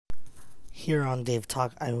Here on Dave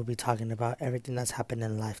Talk, I will be talking about everything that's happened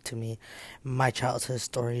in life to me, my childhood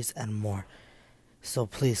stories, and more. So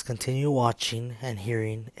please continue watching and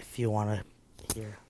hearing if you want to hear.